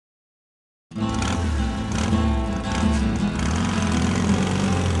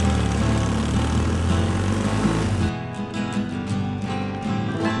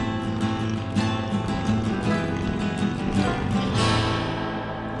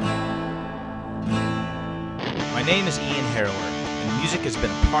My name is Ian Harrower, and music has been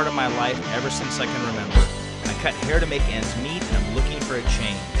a part of my life ever since I can remember. I cut hair to make ends meet, and I'm looking for a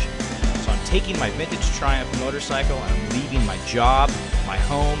change. So I'm taking my vintage Triumph motorcycle, and I'm leaving my job, my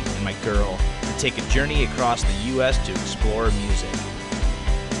home, and my girl to take a journey across the U.S. to explore music.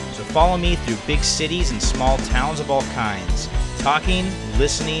 So follow me through big cities and small towns of all kinds, talking,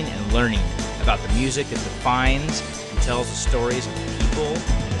 listening, and learning about the music that defines and tells the stories of the people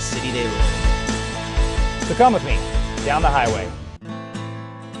and the city they live in. So come with me, down the highway.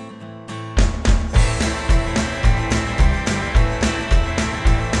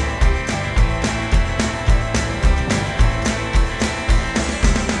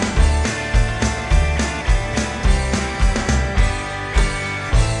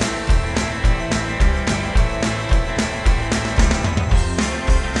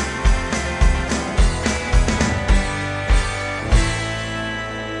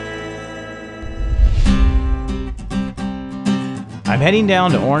 I'm heading down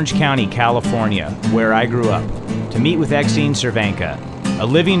to Orange County, California, where I grew up, to meet with Exene Cervenka, a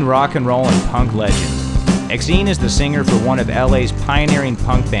living rock and roll and punk legend. Exene is the singer for one of LA's pioneering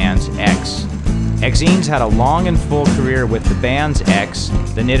punk bands, X. Exene's had a long and full career with the bands X,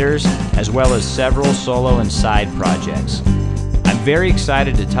 the Knitters, as well as several solo and side projects. I'm very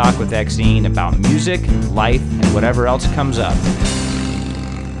excited to talk with Exene about music, life, and whatever else comes up.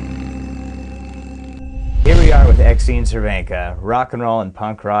 Here we are with Exene Cervenka, rock and roll and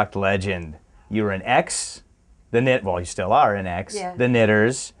punk rock legend. You were in X, well, you still are in X, yeah. The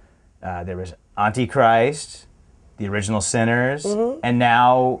Knitters, there was Antichrist, the Original Sinners, and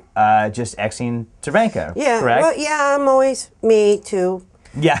now just Exene Cervenka, yeah, correct? Well, yeah, I'm always me too.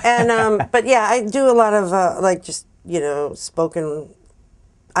 Yeah. And but yeah, I do a lot of like just, you know, spoken,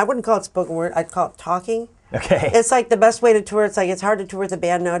 I wouldn't call it spoken word, I'd call it talking. Okay. It's like the best way to tour. It's like it's hard to tour with a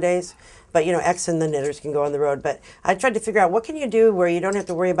band nowadays, but you know, X and the Knitters can go on the road. But I tried to figure out what can you do where you don't have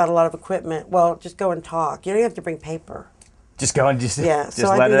to worry about a lot of equipment. Well, just go and talk. You don't have to bring paper. Just go and just yeah. Just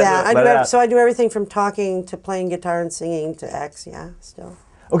So I do that. So I do everything from talking to playing guitar and singing to X. Yeah, still.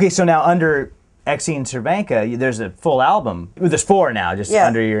 Okay, so now under Exene Cervenka, there's a full album. There's 4 now, just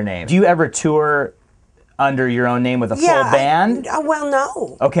under your name. Do you ever tour under your own name with a full band? Well,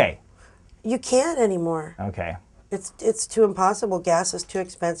 no. Okay. You can't anymore. Okay. It's too impossible. Gas is too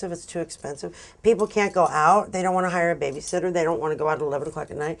expensive. It's too expensive. People can't go out. They don't want to hire a babysitter. They don't want to go out at 11 o'clock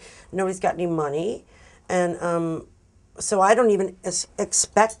at night. Nobody's got any money. And so I don't even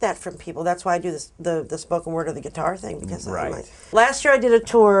expect that from people. That's why I do this, the spoken word or the guitar thing. Because last year I did a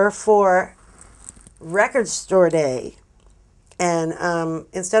tour for Record Store Day. And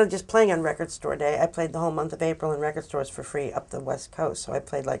instead of just playing on Record Store Day, I played the whole month of April in record stores for free up the West Coast. So I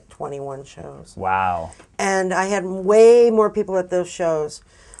played like 21 shows. Wow. And I had way more people at those shows.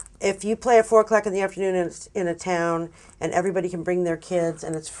 If you play at 4 o'clock in the afternoon and it's in a town and everybody can bring their kids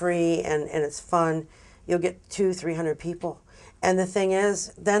and it's free and it's fun, you'll get 200-300 people. And the thing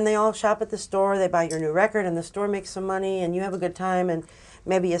is, then they all shop at the store, they buy your new record and the store makes some money and you have a good time and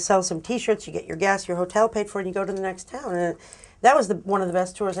maybe you sell some t-shirts, you get your gas, your hotel paid for and you go to the next town. And that was one of the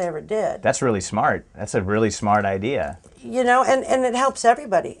best tours I ever did. That's really smart. That's a really smart idea. You know, and it helps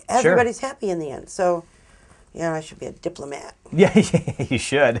everybody. Everybody's happy in the end. So, yeah, I should be a diplomat. Yeah, you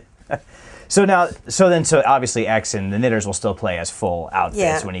should. So obviously X and the Knitters will still play as full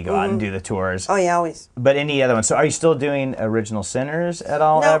outfits when you go out and do the tours. Oh yeah, always. But any other ones? So are you still doing Original Sinners at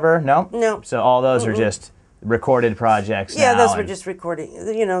all ever? No? No. So all those are just recorded projects now? Yeah, those were just recording.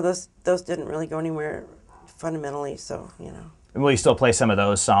 You know, those didn't really go anywhere fundamentally, so, you know. Will you still play some of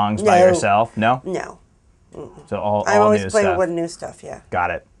those songs by yourself? No? No. So all I always play with new stuff, yeah.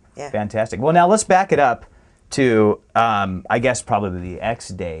 Got it. Yeah. Fantastic. Well, now let's back it up to, I guess, probably the X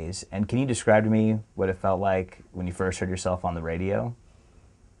days. And can you describe to me what it felt like when you first heard yourself on the radio?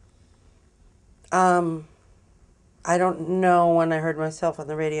 I don't know when I heard myself on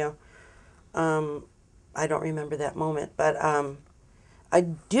the radio. I don't remember that moment. But I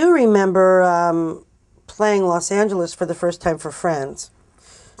do remember playing Los Angeles for the first time for friends.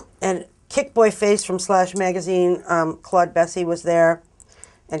 And Kick Boy Face from Slash Magazine, Claude Bessie was there,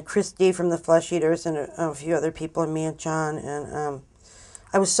 and Chris D from the Flesh Eaters, and a few other people, and me and John. And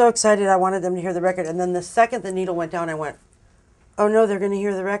I was so excited, I wanted them to hear the record. And then the second the needle went down, I went, oh no, they're going to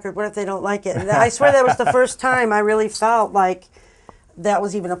hear the record. What if they don't like it? And I swear that was the first time I really felt like that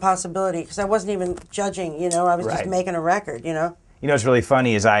was even a possibility, because I wasn't even judging, you know, I was just making a record, you know. You know what's really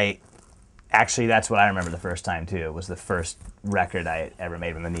funny is actually, that's what I remember the first time, too. It was the first record I ever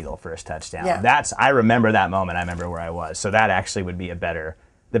made when the needle first touched down. Yeah. I remember that moment. I remember where I was. So that actually would be the better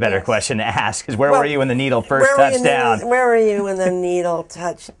question to ask is where were you when the needle first touched down? Where were you when the needle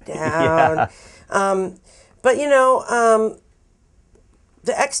touched down? But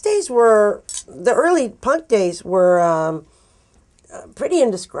the X days were, the early punk days were pretty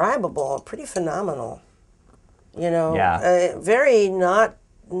indescribable, pretty phenomenal. Yeah. Very not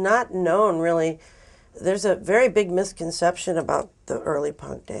known really. There's a very big misconception about the early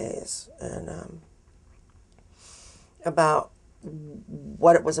punk days and about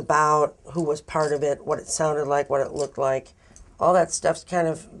what it was about, who was part of it, what it sounded like, what it looked like. All that stuff's kind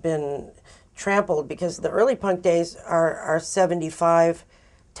of been trampled because the early punk days are 75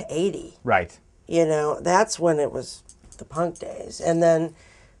 to 80. Right. That's when it was the punk days. And then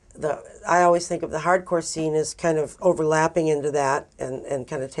I always think of the hardcore scene as kind of overlapping into that and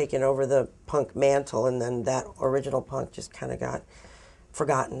kind of taking over the punk mantle, and then that original punk just kind of got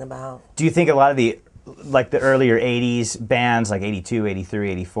forgotten about. Do you think a lot of the earlier 80s bands, like 82,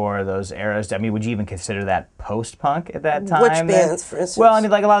 83, 84, those eras, I mean, would you even consider that post-punk at that time? Which bands, for instance? Well, I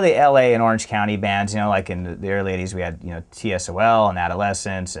mean, like a lot of the LA and Orange County bands, like in the early 80s we had, TSOL and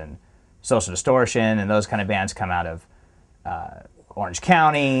Adolescence and Social Distortion, and those kind of bands come out of Orange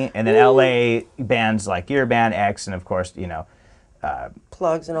County, and then LA bands like your band, X, and of course,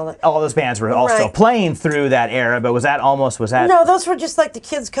 Plugs and all that. all those bands were also Right. playing through that era, but was that? No, those were just like the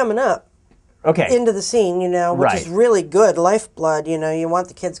kids coming up Okay. into the scene, which is Right. really good, lifeblood, you want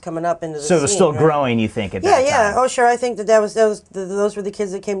the kids coming up into the So scene. they're still right? growing, you think, at Yeah, that yeah. time? Oh, sure. I think those were the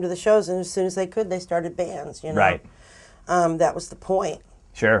kids that came to the shows, and as soon as they could, they started bands, Right. That was the point,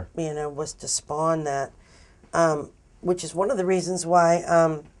 Sure. was to spawn that, which is one of the reasons why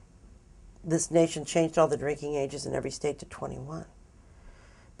this nation changed all the drinking ages in every state to 21.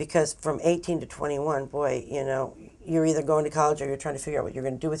 Because from 18 to 21, boy, you're either going to college or you're trying to figure out what you're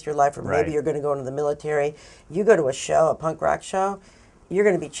going to do with your life, or maybe Right. you're going to go into the military. You go to a show, a punk rock show, you're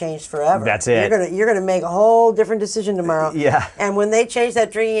going to be changed forever. That's it. You're going to make a whole different decision tomorrow. Yeah. And when they changed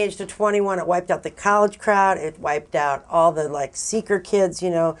that drinking age to 21, it wiped out the college crowd. It wiped out all the seeker kids,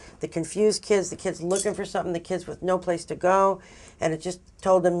 the confused kids, the kids looking for something, the kids with no place to go. And it just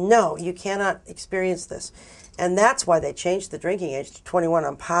told them, no, you cannot experience this. And that's why they changed the drinking age to 21,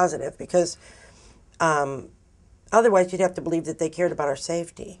 I'm positive, because otherwise you'd have to believe that they cared about our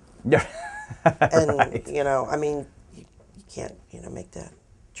safety. Yeah. And, Right. I mean, you can't, make that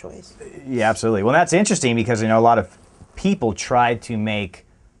choice. Yeah, absolutely. Well, that's interesting because, a lot of people tried to make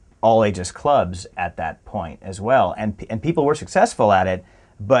all ages clubs at that point as well. And people were successful at it.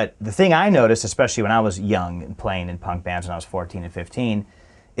 But the thing I noticed, especially when I was young and playing in punk bands when I was 14 and 15,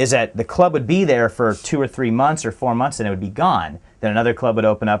 is that the club would be there for 2 or 3 months or 4 months and it would be gone. Then another club would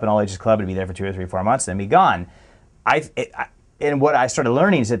open up, an all ages club would be there for 2 or 3, 4 months and then be gone. And what I started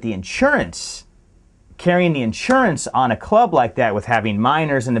learning is that the insurance, carrying the insurance on a club like that with having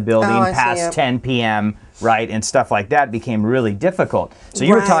minors in the building I see, past yeah. 10 p.m., right, and stuff like that became really difficult. So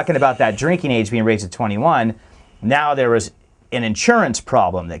you were Right. talking about that drinking age being raised to 21. Now there was an insurance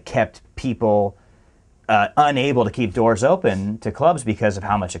problem that kept people unable to keep doors open to clubs because of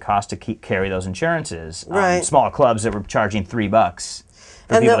how much it cost to carry those insurances. Right. Small clubs that were charging $3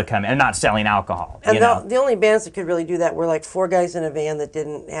 for And people the- to come in and not selling alcohol. And you know? the only bands that could really do that were like 4 guys in a van that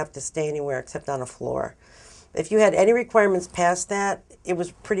didn't have to stay anywhere except on a floor. If you had any requirements past that, it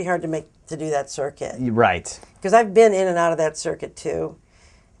was pretty hard to do that circuit. Right. Because I've been in and out of that circuit too,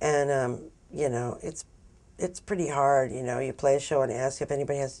 and it's pretty hard. You play a show and ask if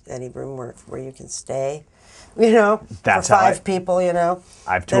anybody has any room where you can stay. That's for how 5 people.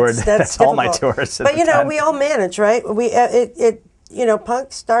 I've toured. That's all my difficult. tours. But we all manage, right?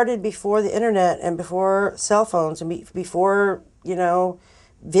 Punk started before the internet and before cell phones and before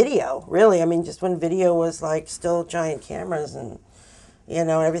video. Really, I mean, just when video was like still giant cameras and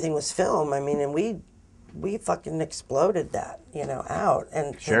everything was film. I mean, and we fucking exploded that out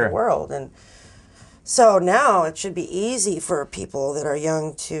and to Sure. the world. And so now it should be easy for people that are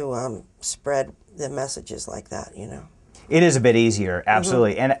young to spread the messages like that. It is a bit easier,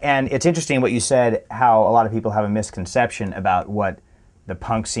 absolutely. And it's interesting what you said, how a lot of people have a misconception about what the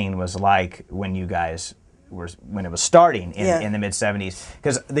punk scene was like when you guys when it was starting in the mid-'70s.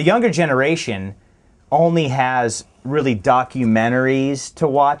 Because the younger generation only has really documentaries to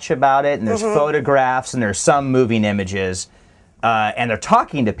watch about it, and there's photographs, and there's some moving images, and they're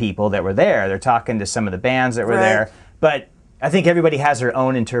talking to people that were there. They're talking to some of the bands that were Right. there. But I think everybody has their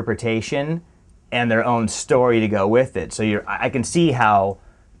own interpretation and their own story to go with it. So I can see how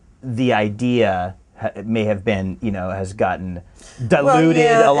the idea may have been, has gotten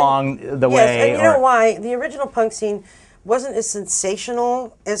diluted along the way. And you know why? The original punk scene wasn't as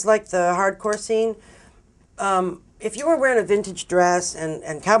sensational as like the hardcore scene. If you were wearing a vintage dress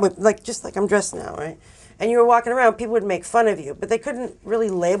and cowboy, just like I'm dressed now, right? and you were walking around, people would make fun of you, but they couldn't really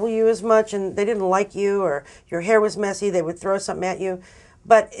label you as much, and they didn't like you, or your hair was messy, they would throw something at you.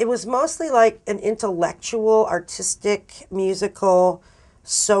 But it was mostly like an intellectual, artistic, musical,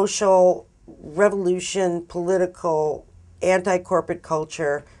 social, revolution, political, anti-corporate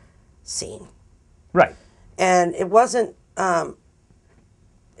culture scene. Right. And it wasn't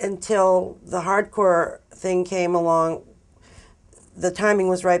until the hardcore thing came along, the timing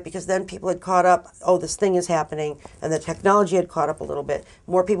was right, because then people had caught up, oh, this thing is happening, and the technology had caught up a little bit.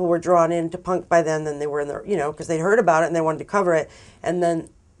 More people were drawn into punk by then than they were in the, because they'd heard about it and they wanted to cover it. And then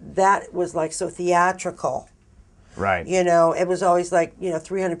that was like so theatrical. Right. It was always like,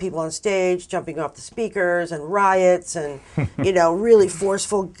 300 people on stage jumping off the speakers and riots and, really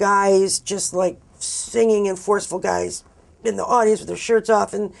forceful guys just like singing, and forceful guys in the audience with their shirts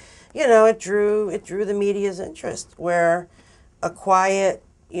off. And, it drew the media's interest, where a quiet,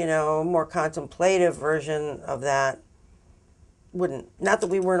 more contemplative version of that wouldn't. Not that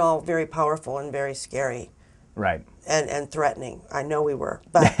we weren't all very powerful and very scary. Right. And threatening. I know we were.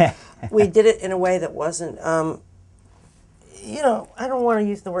 But we did it in a way that wasn't, I don't want to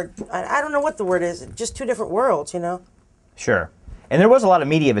use the word, I don't know what the word is, just two different worlds, Sure. And there was a lot of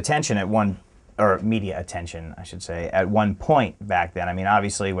media attention at one point back then. I mean,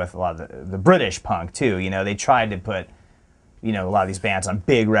 obviously with a lot of the British punk too, they tried to put, a lot of these bands on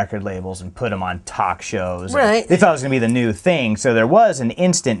big record labels and put them on talk shows. Right. They thought it was going to be the new thing. So there was an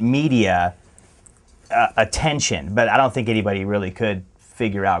instant media attention, but I don't think anybody really could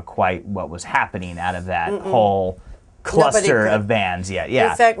figure out quite what was happening out of that whole cluster of bands yet. Yeah.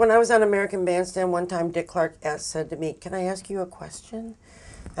 In fact, when I was on American Bandstand one time, Dick Clark said to me, "Can I ask you a question?"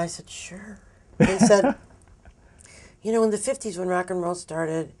 I said, "Sure." He said, in the 50s when rock and roll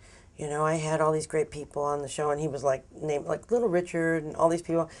started, I had all these great people on the show, and he was like named like Little Richard and all these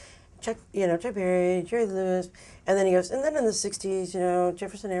people, Chuck Berry, Jerry Lewis, and then he goes, and then in the 60s,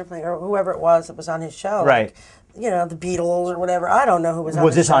 Jefferson Airplane or whoever it was that was on his show, right? Like, the Beatles or whatever. I don't know who was on.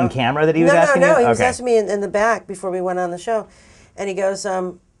 Was this show. on camera that he was asking? No, you? he was asking me in the back before we went on the show, and he goes,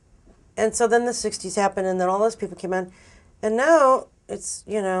 and so then the 60s happened, and then all those people came on, and now it's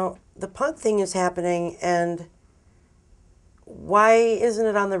the punk thing is happening, and why isn't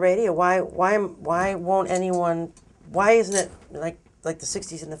it on the radio? Why won't anyone? Why isn't it like the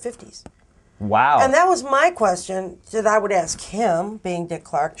 60s and the 50s? Wow. And that was my question that I would ask him, being Dick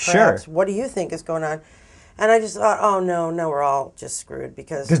Clark. Perhaps, Sure. What do you think is going on? And I just thought, oh no, we're all just screwed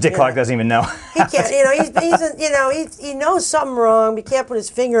because Dick Clark doesn't even know. He can't. He knows something wrong, but he can't put his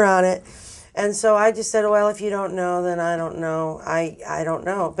finger on it. And so I just said, well, if you don't know, then I don't know. I don't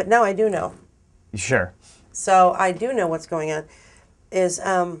know. But now I do know. Sure. So I do know what's going on. It's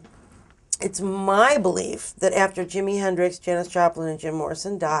my belief that after Jimi Hendrix, Janis Joplin, and Jim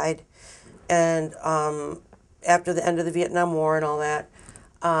Morrison died, and after the end of the Vietnam War and all that,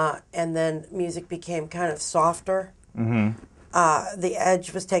 and then music became kind of softer. Mm-hmm. The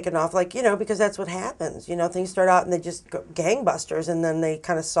edge was taken off, because that's what happens. Things start out and they just go gangbusters, and then they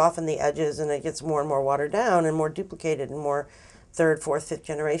kind of soften the edges, and it gets more and more watered down and more duplicated and more third, fourth, fifth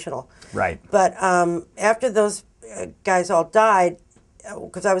generational. Right. But after those guys all died,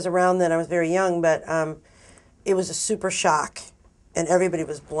 because I was around then, I was very young, but it was a super shock, and everybody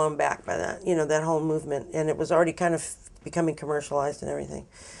was blown back by that, that whole movement, and it was already kind of becoming commercialized and everything.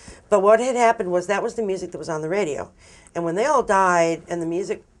 But what had happened was that was the music that was on the radio. And when they all died and the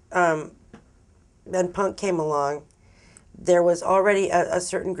music, then punk came along, there was already a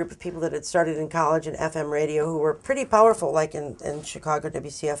certain group of people that had started in college and FM radio who were pretty powerful, like in Chicago,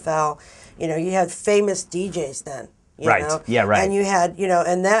 WCFL. You had famous DJs then. Right. Yeah, right. And you had,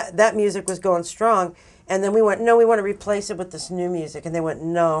 and that music was going strong. And then we went, no, we want to replace it with this new music. And they went,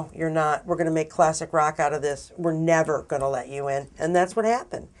 no, you're not. We're going to make classic rock out of this. We're never going to let you in. And that's what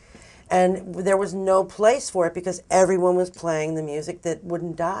happened. And there was no place for it because everyone was playing the music that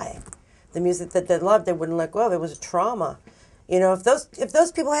wouldn't die. The music that they loved, they wouldn't let go of. It was a trauma. If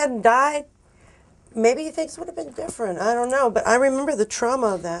those people hadn't died, maybe things would have been different. I don't know. But I remember the trauma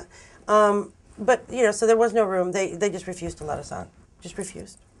of that. But, so there was no room. They just refused to let us on. Just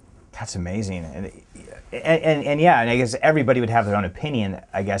refused. That's amazing. And yeah, and I guess everybody would have their own opinion,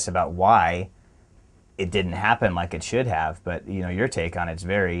 I guess, about why it didn't happen like it should have. But, your take on it's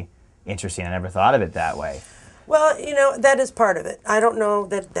very interesting. I never thought of it that way. Well, that is part of it. I don't know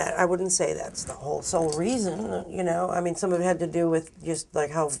that I wouldn't say that's the whole sole reason, I mean, some of it had to do with just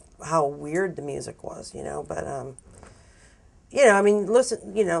like how weird the music was, but, I mean,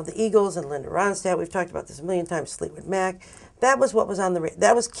 listen, the Eagles and Linda Ronstadt, we've talked about this a million times, Fleetwood Mac, that was what was on the radio.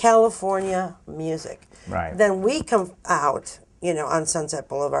 That was California music. Right. Then we come out, on Sunset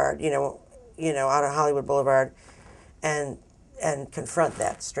Boulevard, out on Hollywood Boulevard, and confront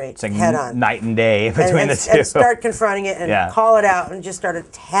that straight It's like head on. night and day between the two. And start confronting it and call it out and just start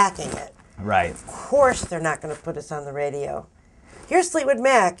attacking it. Right. Of course they're not going to put us on the radio. Here's Fleetwood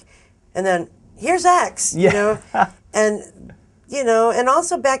Mac, and then here's X, and and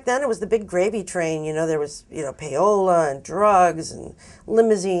also back then it was the big gravy train. There was payola and drugs and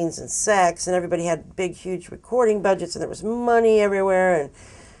limousines and sex, and everybody had big, huge recording budgets, and there was money everywhere, and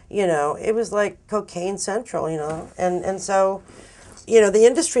it was like cocaine central, and so the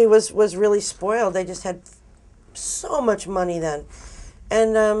industry was really spoiled. They just had so much money then.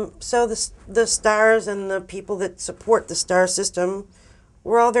 And so the stars and the people that support the star system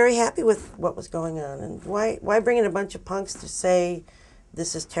were all very happy with what was going on. And why bring in a bunch of punks to say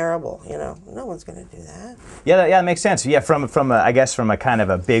this is terrible? No one's going to do that. Yeah, that makes sense. Yeah, from I guess from a kind of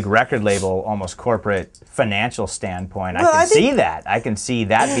a big record label, almost corporate financial standpoint, Well, I can see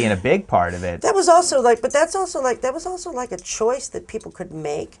that being a big part of it. That was also like a choice that people could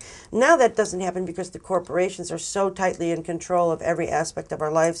make. Now that doesn't happen because the corporations are so tightly in control of every aspect of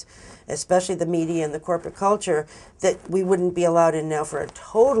our lives, especially the media and the corporate culture, that we wouldn't be allowed in now for a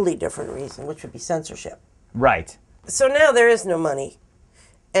totally different reason, which would be censorship. Right. So now there is no money.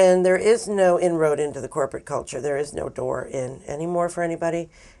 And there is no inroad into the corporate culture. There is no door in anymore for anybody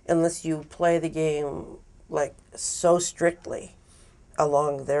unless you play the game like so strictly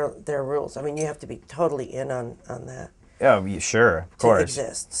along their rules. I mean, you have to be totally in on that. Oh, sure, of course. To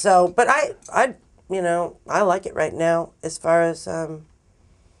exist. So, but I like it right now as far as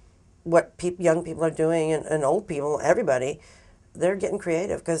what young people are doing and old people, everybody. They're getting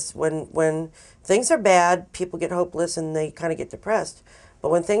creative because when things are bad, people get hopeless and they kind of get depressed. But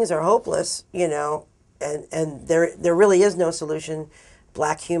when things are hopeless, and there really is no solution,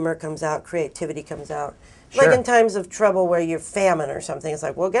 black humor comes out, creativity comes out. Sure. Like in times of trouble where you're famine or something, it's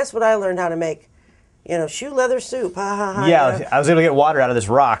like, well, guess what I learned how to make? Shoe leather soup, ha ha ha. Yeah, I was able to get water out of this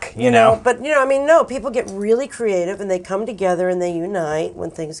rock, you know. But, no, people get really creative and they come together and they unite when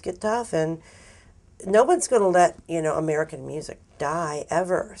things get tough. And no one's going to let, American music die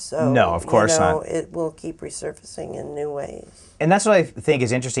ever. So, no, of course not. It will keep resurfacing in new ways. And that's what I think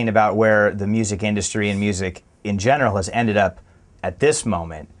is interesting about where the music industry and music in general has ended up at this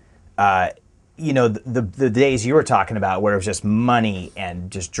moment. The days you were talking about where it was just money and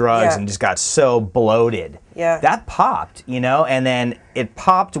just drugs and just got so bloated. Yeah. That popped, and then it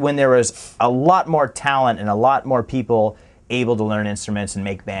popped when there was a lot more talent and a lot more people able to learn instruments and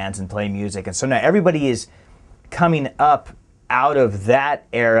make bands and play music. And so now everybody is coming up out of that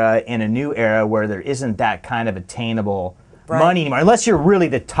era in a new era where there isn't that kind of attainable money anymore, unless you're really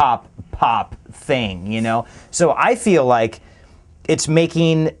the top pop thing, So I feel like it's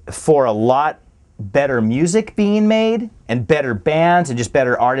making for a lot better music being made and better bands and just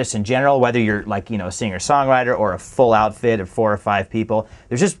better artists in general, whether you're like, a singer-songwriter or a full outfit of 4 or 5 people.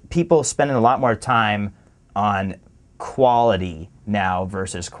 There's just people spending a lot more time on quality now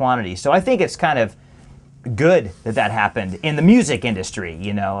versus quantity. So I think it's kind of good that happened in the music industry,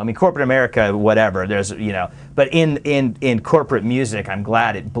 I mean, corporate America, whatever, there's, but in corporate music, I'm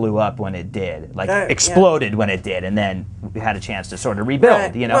glad it blew up when it did, exploded when it did, and then we had a chance to sort of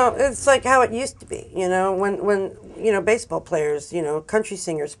rebuild, Well, it's like how it used to be, when baseball players, country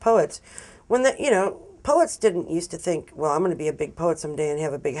singers, poets, when poets didn't used to think, well, I'm going to be a big poet someday and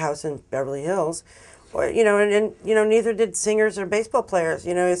have a big house in Beverly Hills. Or, and neither did singers or baseball players.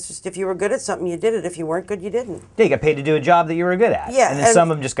 It's just if you were good at something, you did it. If you weren't good, you didn't. Yeah, you got paid to do a job that you were good at. Yeah. And then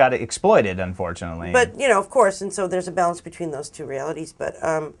some of them just got exploited, unfortunately. But, of course, and so there's a balance between those two realities. But,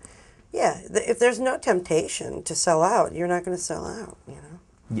 if there's no temptation to sell out, you're not going to sell out,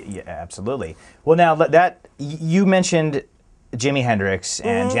 Yeah, absolutely. Well, now, you mentioned Jimi Hendrix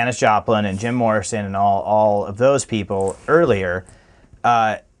and Janis Joplin and Jim Morrison and all of those people earlier.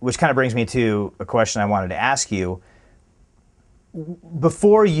 Which kind of brings me to a question I wanted to ask you.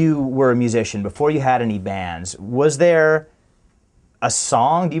 Before you were a musician, before you had any bands, was there a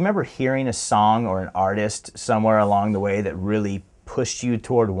song? Do you remember hearing a song or an artist somewhere along the way that really pushed you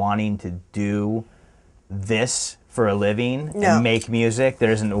toward wanting to do this for a living and make music?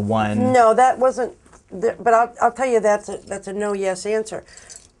 There isn't one. No, that wasn't. But I'll tell you that's a no-yes answer.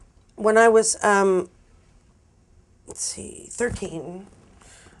 When I was 13.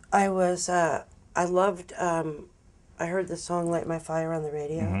 I loved, I heard the song Light My Fire on the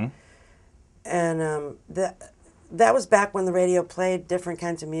radio. And that was back when the radio played different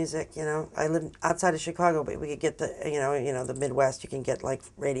kinds of music, I lived outside of Chicago, but we could get the, the Midwest, you can get like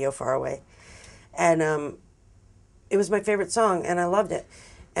radio far away. And it was my favorite song and I loved it.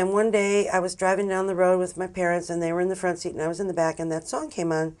 And one day I was driving down the road with my parents and they were in the front seat and I was in the back and that song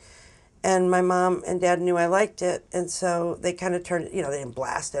came on. And my mom and dad knew I liked it, and so they kind of turned, they didn't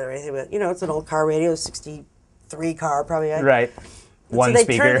blast it or anything, but, it's an old car radio, 63 car probably. Right. One so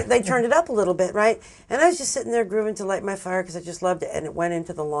speaker. They turned it up a little bit, right? And I was just sitting there grooving to Light My Fire because I just loved it, and it went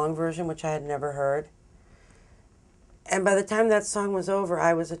into the long version, which I had never heard. And by the time that song was over,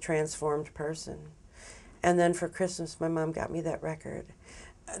 I was a transformed person. And then for Christmas, my mom got me that record.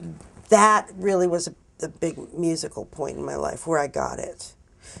 That really was the big musical point in my life where I got it.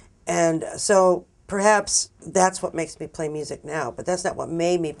 And so perhaps that's what makes me play music now, but that's not what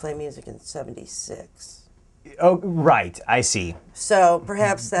made me play music in '76. Oh, right. I see. So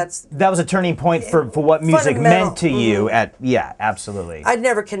perhaps That was a turning point for what music meant to you. Yeah, absolutely. I'd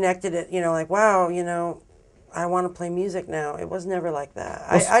never connected it, like, wow, I want to play music now. It was never like that.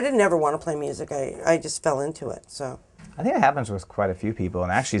 I didn't ever want to play music. I just fell into it. So I think it happens with quite a few people,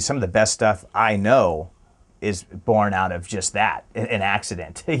 and actually some of the best stuff I know is born out of just that, an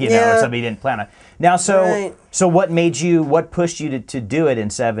accident, or somebody didn't plan on. Now, so what pushed you to do it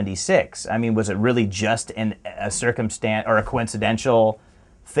in '76? I mean, was it really just a circumstance or a coincidental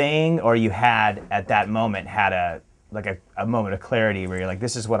thing, or you had at that moment had a moment of clarity where you're like,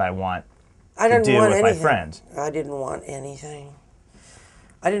 this is what I want to do with my friends? I didn't want anything.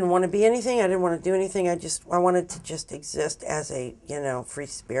 I didn't want to be anything. I didn't want to do anything. I wanted to just exist as a, free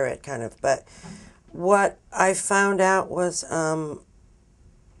spirit kind of. But what I found out was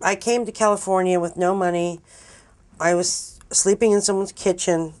I came to California with no money. I was sleeping in someone's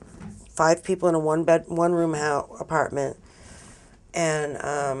kitchen, 5 people in a one-room apartment. And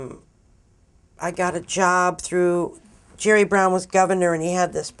I got a job through, Jerry Brown was governor, and he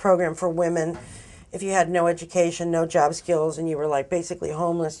had this program for women. If you had no education, no job skills, and you were like basically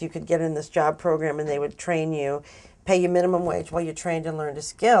homeless, you could get in this job program and they would train you, pay you minimum wage while you trained and learned a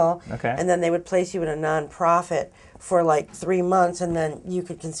skill. Okay. And then they would place you in a nonprofit for like 3 months, and then you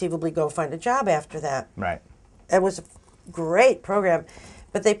could conceivably go find a job after that. Right. It was a great program.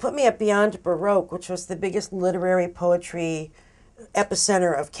 But they put me at Beyond Baroque, which was the biggest literary poetry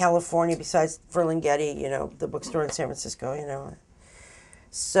epicenter of California besides Ferlinghetti, the bookstore in San Francisco,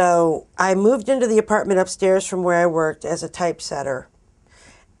 So I moved into the apartment upstairs from where I worked as a typesetter.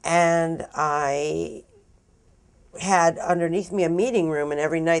 And I had underneath me a meeting room, and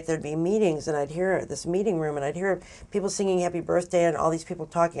every night there'd be meetings, and I'd hear this meeting room, and I'd hear people singing happy birthday and all these people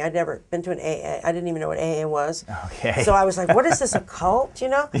talking. I'd never been to an AA. I didn't even know what AA was. Okay. So I was like, what is this, a cult,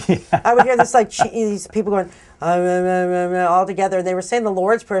 Yeah. I would hear this, these people going, all together, and they were saying the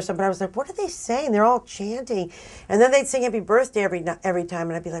Lord's Prayer, but I was like, what are they saying? They're all chanting. And then they'd sing happy birthday every time,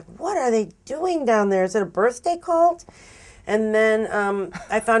 and I'd be like, what are they doing down there? Is it a birthday cult? And then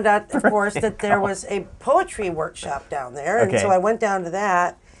I found out, of course, that there was a poetry workshop down there. And so I went down to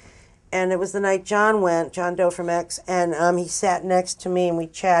that. And it was the night John Doe from X, and he sat next to me, and we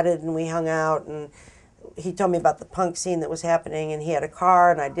chatted, and we hung out. And he told me about the punk scene that was happening, and he had a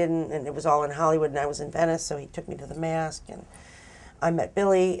car, and I didn't. And it was all in Hollywood, and I was in Venice, so he took me to the Mask. And I met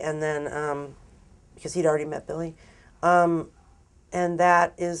Billy, and then, because he'd already met Billy. And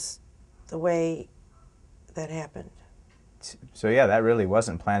that is the way that happened. So yeah, that really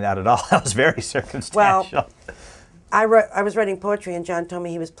wasn't planned out at all. That was very circumstantial. Well, I was writing poetry, and John told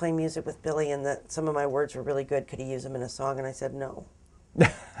me he was playing music with Billy, and that some of my words were really good. Could he use them in a song? And I said, no.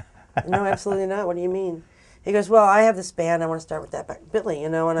 No, absolutely not. What do you mean? He goes, well, I have this band. I want to start with that. But Billy,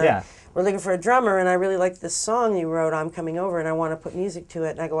 and we're looking for a drummer, and I really like this song you wrote, I'm Coming Over, and I want to put music to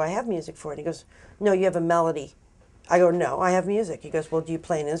it. And I go, I have music for it. He goes, no, you have a melody. I go, no, I have music. He goes, well, do you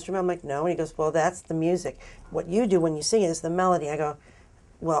play an instrument? I'm like, no. And he goes, well, that's the music. What you do when you sing it is the melody. I go,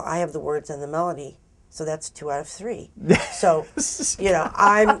 well, I have the words and the melody, so that's 2 out of 3. So,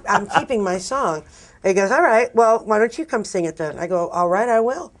 I'm keeping my song. And he goes, all right, well, why don't you come sing it then? I go, all right, I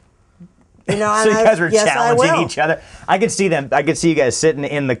will. So you guys were challenging each other. I could see them. I could see you guys sitting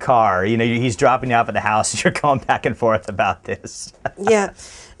in the car. He's dropping you off at the house, and you're going back and forth about this. Yeah.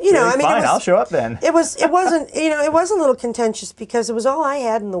 Fine, I'll show up then. It wasn't, it was a little contentious because it was all I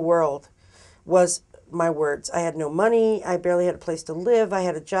had in the world was my words. I had no money. I barely had a place to live. I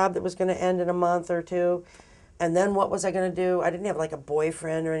had a job that was going to end in a month or two. And then what was I going to do? I didn't have like a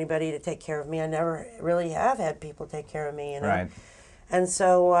boyfriend or anybody to take care of me. I never really have had people take care of me, Right. And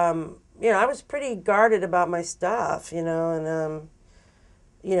so, I was pretty guarded about my stuff, and then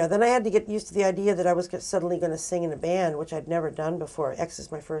I had to get used to the idea that I was suddenly going to sing in a band, which I'd never done before. X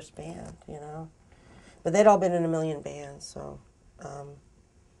is my first band, But they'd all been in a million bands, so.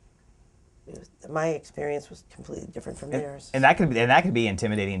 My experience was completely different from theirs. And that could be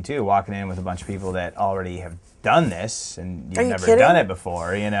intimidating too, walking in with a bunch of people that already have done this and you've never done it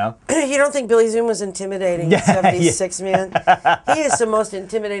before, you know? You don't think Billy Zoom was intimidating at 76, man? He is the most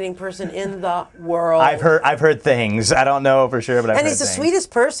intimidating person in the world. I've heard things. I don't know for sure, but I've heard things. And he's the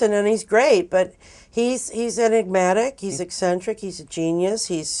sweetest person, and he's great, but he's enigmatic, he's eccentric, he's a genius,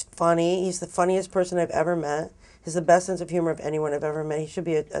 he's funny, he's the funniest person I've ever met. He's the best sense of humor of anyone I've ever met. He should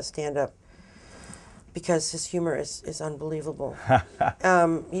be a stand-up, because his humor is unbelievable.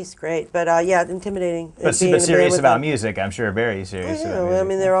 He's great, but intimidating. But serious about music, I'm sure. Very serious about music. I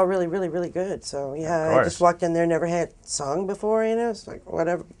mean, they're all really, really, really good. So yeah, I just walked in there, never had sung before. You know, it's like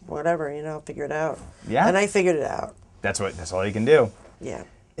whatever. You know, figure it out. Yeah. And I figured it out. That's all you can do. Yeah.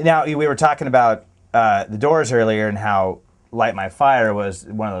 Now we were talking about the Doors earlier and how "Light My Fire" was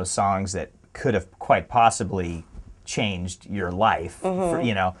one of those songs that could have quite possibly changed your life.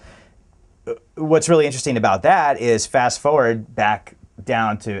 You know. What's really interesting about that is fast forward back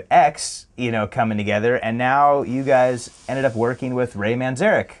down to X, you know, coming together, and now you guys ended up working with Ray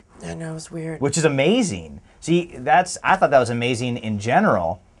Manzarek. I know, it's weird. Which is amazing. See, I thought that was amazing in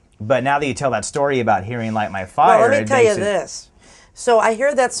general, but now that you tell that story about hearing Light My Fire... Well, let me tell you this. So I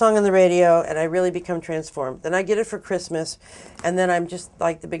hear that song on the radio, and I really become transformed. Then I get it for Christmas, and then I'm just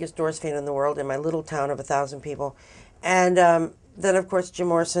like the biggest Doors fan in the world in my little town of 1,000 people. And... then, of course, Jim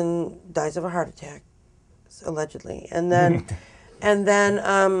Morrison dies of a heart attack, allegedly. And then,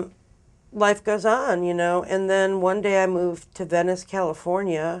 life goes on, you know. And then one day I moved to Venice,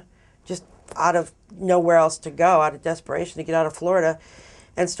 California, just out of nowhere else to go, out of desperation to get out of Florida,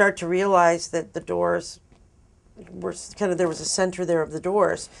 and start to realize that the Doors were there was a center there of the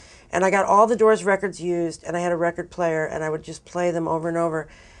Doors. And I got all the Doors records used, and I had a record player, and I would just play them over and over.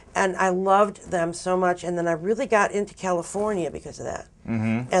 And I loved them so much, and then I really got into California because of that.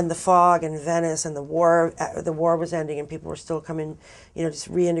 And the fog and Venice and the war was ending, and people were still coming, you know,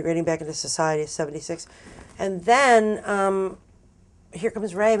 just reintegrating back into society. 76, and then here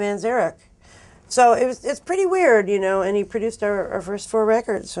comes Ray Manzarek. So it's pretty weird, you know. And he produced our first 4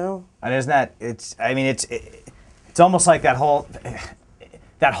 records. So and isn't that it's almost like that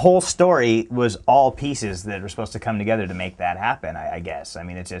whole story was all pieces that were supposed to come together to make that happen, I guess. I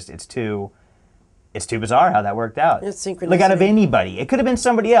mean, it's too bizarre how that worked out. It's synchronicity. Like out of anybody. It could have been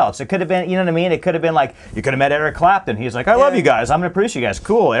somebody else. It could have been, you know what I mean? It could have been like, you could have met Eric Clapton. He's like, I love you guys. I'm going to produce you guys.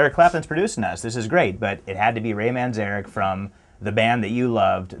 Cool. Eric Clapton's producing us. This is great. But it had to be Ray Manzarek from the band that you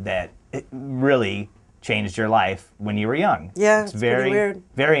loved that it really changed your life when you were young. Yeah, it's pretty weird.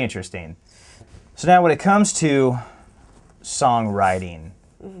 Very interesting. So now when it comes to songwriting,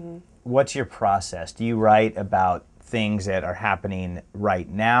 what's your process? Do you write about things that are happening right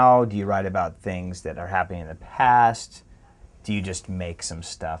now? Do you write about things that are happening in the past? Do you just make some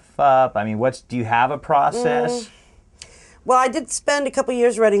stuff up? I mean, do you have a process? Well, I did spend a couple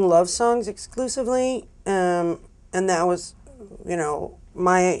years writing love songs exclusively, and that was, you know,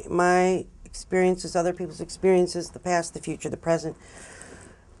 my experiences, other people's experiences, the past, the future, the present.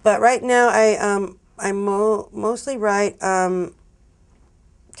 But right now, I mostly write kind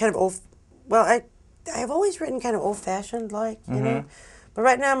of old. Well, I've always written kind of old-fashioned, like, you know. But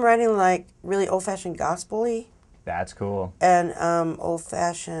right now I'm writing like really old-fashioned gospel-y. That's cool. And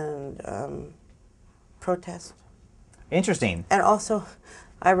old-fashioned protest. Interesting. And also,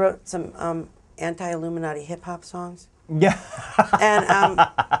 I wrote some anti-Illuminati hip-hop songs. Yeah. And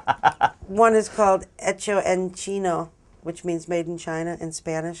one is called Hecho en Chino, which means made in China in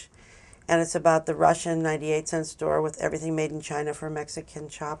Spanish. And it's about the Russian 98-cent store with everything made in China for Mexican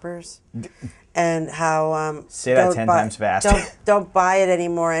shoppers, and how say that 10 times fast. Don't buy it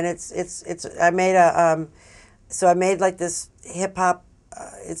anymore. And it's I made a so I made like this hip hop.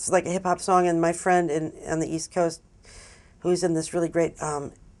 It's like a hip hop song, and my friend on the East Coast, who's in this really great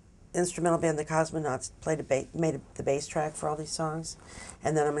instrumental band, the Cosmonauts, made the bass track for all these songs,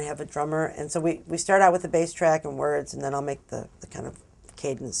 and then I'm gonna have a drummer. And so we start out with the bass track and words, and then I'll make the kind of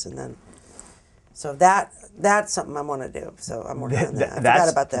cadence, and then. So that's something I want to do. So I'm working on that. I forgot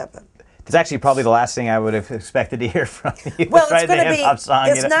about that, but it's actually probably the last thing I would have expected to hear from you. Well, it's going to be. It's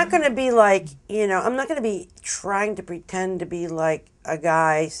you know? Not going to be like, you know. I'm not going to be trying to pretend to be like a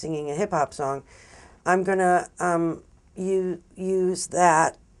guy singing a hip hop song. I'm going to use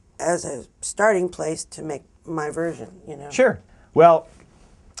that as a starting place to make my version. You know. Sure. Well.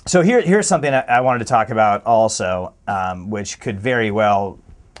 So here's something I wanted to talk about also, which could very well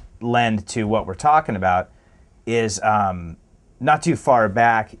lend to what we're talking about, is not too far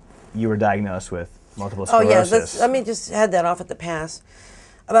back, you were diagnosed with multiple sclerosis. Oh yeah, let me just head that off at the pass.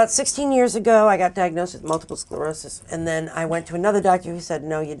 About 16 years ago, I got diagnosed with multiple sclerosis, and then I went to another doctor who said,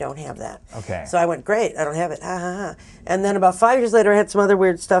 no, you don't have that. Okay. So I went, great, I don't have it, ha ha ha. And then about 5 years later, I had some other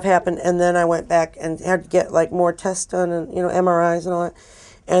weird stuff happen, and then I went back and had to get like more tests done and, you know, MRIs and all that.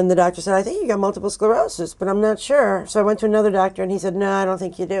 And the doctor said, I think you got multiple sclerosis, but I'm not sure. So I went to another doctor, and he said, no, I don't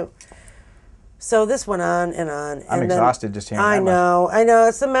think you do. So this went on and on. I'm exhausted just hearing that much. I know.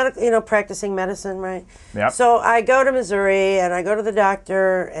 It's the medical, you know, practicing medicine, right? Yep. So I go to Missouri and I go to the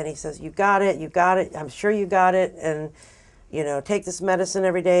doctor and he says, you got it. I'm sure you got it. And, you know, take this medicine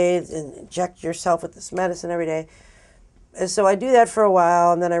every day and inject yourself with this medicine every day. And so I do that for a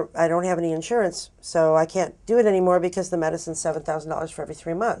while, and then I don't have any insurance. So I can't do it anymore because the medicine's $7,000 for every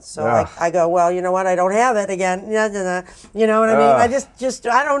 3 months. So I go, well, you know what? I don't have it again. You know what I mean? I just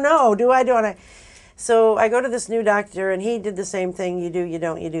I don't know. Do I? So I go to this new doctor, and he did the same thing. You do, you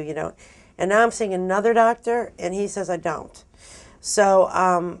don't, you do, you don't. And now I'm seeing another doctor, and he says I don't.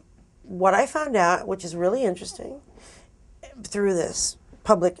 So what I found out, which is really interesting, through this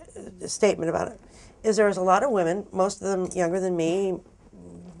public statement about it, is there's a lot of women, most of them younger than me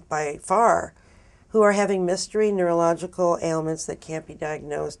by far, who are having mystery neurological ailments that can't be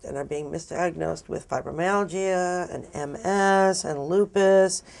diagnosed and are being misdiagnosed with fibromyalgia and MS and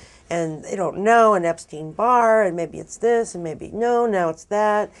lupus, and they don't know, and Epstein-Barr, and maybe it's this, and maybe no, now it's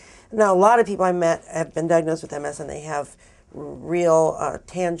that. Now, a lot of people I met have been diagnosed with MS, and they have real,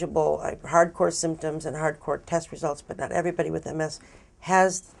 tangible, hardcore symptoms and hardcore test results, but not everybody with MS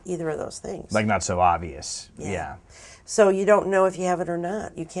has either of those things. Like not so obvious. Yeah. So you don't know if you have it or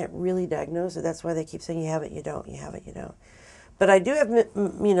not. You can't really diagnose it. That's why they keep saying you have it, you don't, you have it, you don't. But I do have,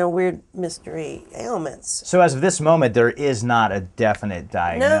 you know, weird mystery ailments. So as of this moment, there is not a definite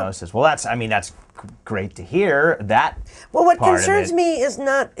diagnosis. No. Well, that's great to hear that. Well, what concerns me is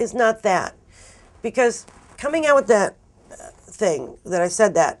not that, because coming out with that thing that I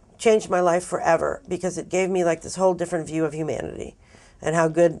said that changed my life forever, because it gave me like this whole different view of humanity and how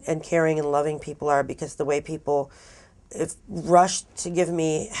good and caring and loving people are, because the way people rushed to give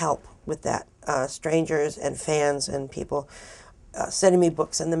me help with that, strangers and fans and people sending me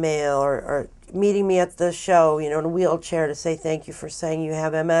books in the mail or meeting me at the show, you know, in a wheelchair to say thank you for saying you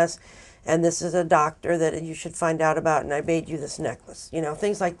have MS, and this is a doctor that you should find out about, and I made you this necklace, you know,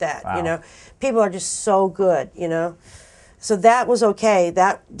 things like that. Wow. You know, people are just so good, you know. So that was okay.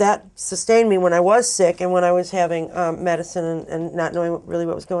 That sustained me when I was sick and when I was having medicine and not knowing really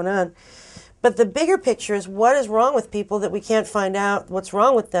what was going on. But the bigger picture is, what is wrong with people that we can't find out what's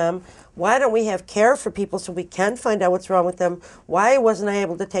wrong with them? Why don't we have care for people so we can find out what's wrong with them? Why wasn't I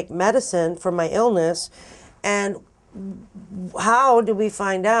able to take medicine for my illness? And how do we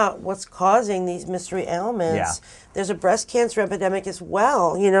find out what's causing these mystery ailments? Yeah. There's a breast cancer epidemic as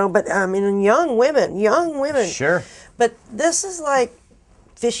well, you know, but I mean, in young women. Sure. But this is like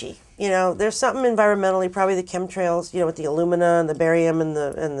fishy, you know. There's something environmentally, probably the chemtrails, you know, with the alumina and the barium and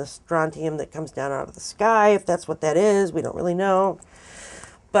the strontium that comes down out of the sky. If that's what that is, we don't really know.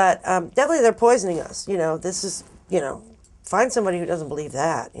 But definitely they're poisoning us, you know. This is, you know, find somebody who doesn't believe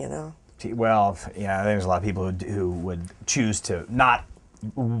that, you know. Well, yeah, there's a lot of people who would choose to not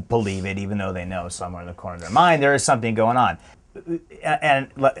believe it, even though they know somewhere in the corner of their mind there is something going on.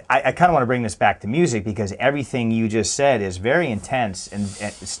 And I kind of want to bring this back to music, because everything you just said is very intense and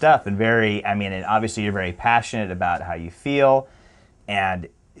stuff, and very, I mean, and obviously you're very passionate about how you feel, and,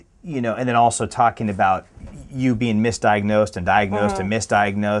 you know, and then also talking about you being misdiagnosed and diagnosed and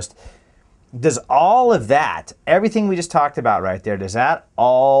misdiagnosed. Does all of that, everything we just talked about right there, does that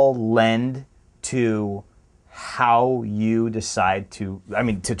all lend to how you decide to, I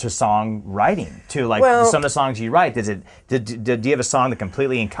mean, to songwriting, to like some of the songs you write? Do you have a song that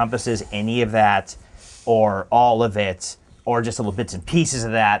completely encompasses any of that, or all of it, or just little bits and pieces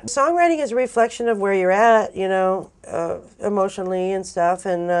of that? Songwriting is a reflection of where you're at, you know, emotionally and stuff,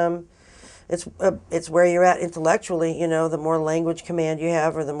 and it's where you're at intellectually, you know. The more language command you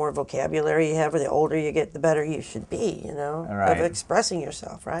have, or the more vocabulary you have, or the older you get, the better you should be, you know, of expressing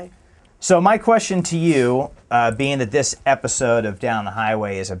yourself, right? So my question to you, being that this episode of Down the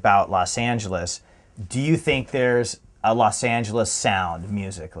Highway is about Los Angeles, do you think there's a Los Angeles sound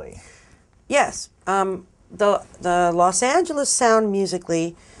musically? Yes. The Los Angeles sound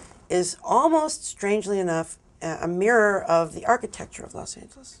musically is almost, strangely enough, a mirror of the architecture of Los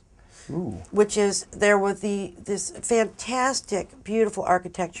Angeles. Ooh. Which is, there was this fantastic, beautiful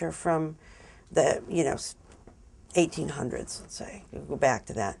architecture from the, you know, 1800s, let's say. We'll go back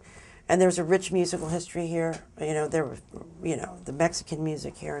to that. And there's a rich musical history here. You know, there was, you know, the Mexican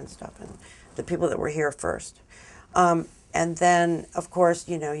music here and stuff, and the people that were here first. And then, of course,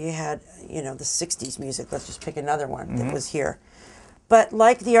 you know, you had, you know, the 60s music. Let's just pick another one that was here. But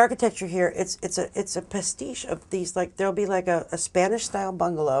like the architecture here, it's a pastiche of these, like there'll be like a Spanish style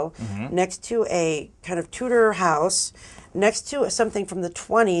bungalow next to a kind of Tudor house, next to something from the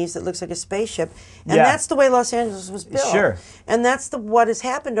 20s that looks like a spaceship. And Yeah. that's the way Los Angeles was built. Sure. And that's what has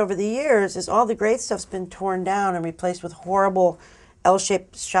happened over the years is all the great stuff's been torn down and replaced with horrible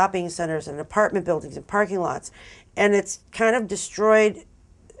L-shaped shopping centers and apartment buildings and parking lots. And it's kind of destroyed,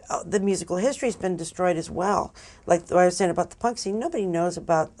 the musical history's been destroyed as well. Like what I was saying about the punk scene, nobody knows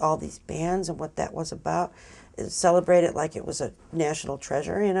about all these bands and what that was about. Celebrate it like it was a national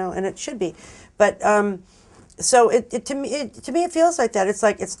treasure, you know, and it should be. But so to me it feels like that. It's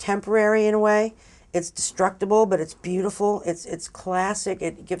like it's temporary in a way. It's destructible, but it's beautiful. It's classic.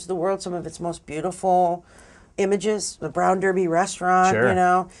 It gives the world some of its most beautiful images. The Brown Derby restaurant, Sure. you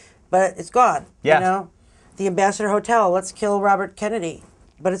know, but it's gone. Yeah. You know, the Ambassador Hotel. Let's kill Robert Kennedy,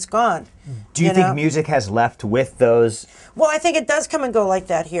 but it's gone. Do you think music has left with those? Well, I think it does come and go like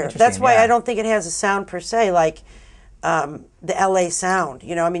that here. Interesting, That's why yeah. I don't think it has a sound per se like the LA sound.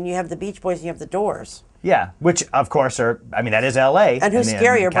 You know, I mean, you have the Beach Boys and you have the Doors. Yeah, which of course are. I mean, that is L.A. And who's in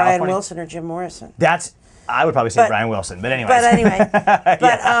scarier, Brian California. Wilson or Jim Morrison? That's. I would probably say But- Brian Wilson, but anyways. But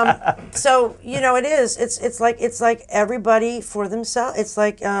anyway, so you know, it is. It's like everybody for themselves. It's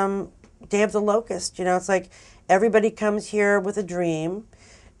like Day of the Locust. You know, it's like everybody comes here with a dream,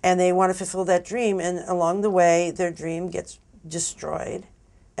 and they want to fulfill that dream, and along the way, their dream gets destroyed,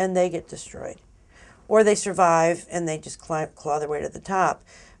 and they get destroyed, or they survive and they just claw their way to the top.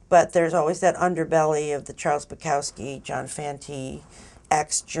 But there's always that underbelly of the Charles Bukowski, John Fante,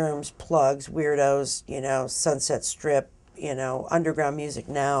 X, Germs, Plugs, Weirdos, you know, Sunset Strip, you know, underground music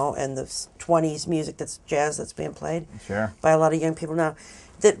now, and the 20s music that's jazz that's being played Sure. by a lot of young people now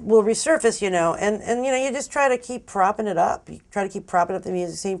that will resurface, you know, and you know, you just try to keep propping it up. You try to keep propping up the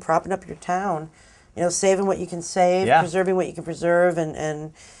music scene, propping up your town, you know, saving what you can save, Yeah. preserving what you can preserve,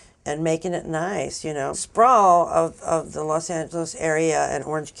 and making it nice, you know. Sprawl of the Los Angeles area and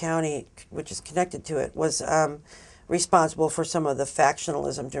Orange County, which is connected to it, was responsible for some of the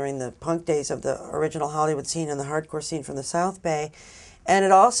factionalism during the punk days of the original Hollywood scene and the hardcore scene from the South Bay. And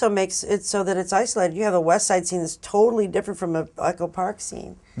it also makes it so that it's isolated. You have a West Side scene that's totally different from a Echo Park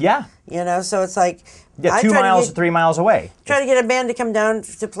scene. Yeah. You know, so it's like... Yeah, I 2 try to miles, get- 3 miles away. Try to get a band to come down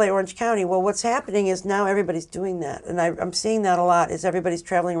to play Orange County. Well, what's happening is now everybody's doing that. And I'm seeing that a lot, is everybody's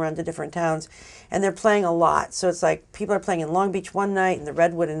traveling around to different towns, and they're playing a lot. So it's like people are playing in Long Beach one night, and the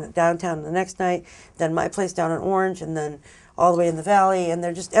Redwood in downtown the next night, then my place down in Orange, and then all the way in the Valley. And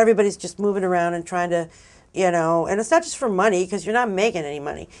everybody's just moving around and trying to, you know, and it's not just for money, because you're not making any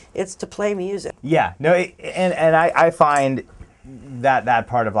money. It's to play music. Yeah. No, and I find that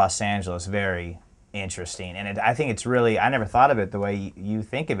part of Los Angeles very interesting, and I think it's really, I never thought of it the way you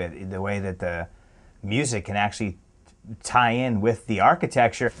think of it, the way that the music can actually tie in with the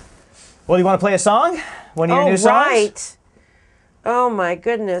architecture. Well, you want to play a song? One of your new songs? Right. Oh my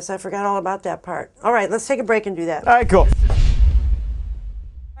goodness, I forgot all about that part. All right, let's take a break and do that. All right, cool.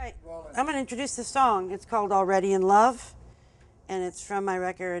 Right. I'm going to introduce the song. It's called Already in Love, and it's from my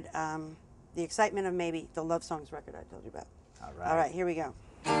record, The Excitement of Maybe, the Love Songs record I told you about. All right, here we go.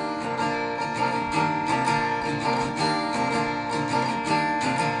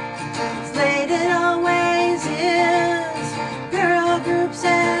 It's late, it always is. Girl groups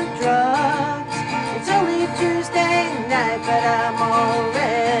and drugs. It's only Tuesday night, but I'm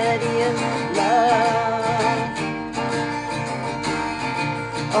already in love.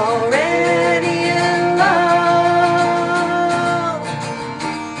 Already in love.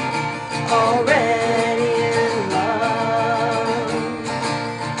 Already in love.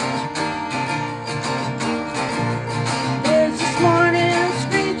 There's this morning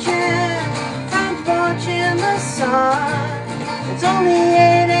screeching, time watching the sun. It's only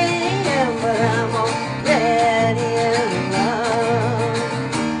 8 a.m., but I'm already in love.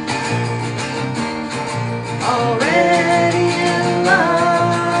 Already in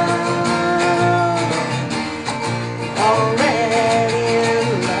love. Already in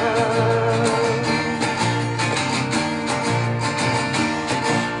love.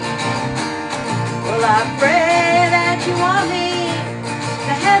 Well, I pray that you want me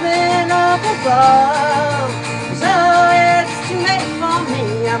to heaven up above. So it's too late for me,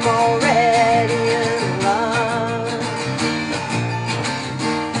 I'm already in love.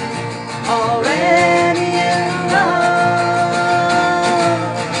 Already in love.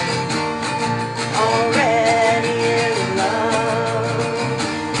 Already in love.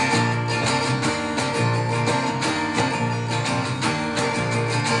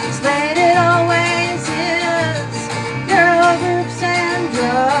 It's late, it always is. Girl groups and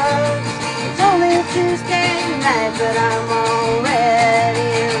drugs. It's only Tuesday night, but I'm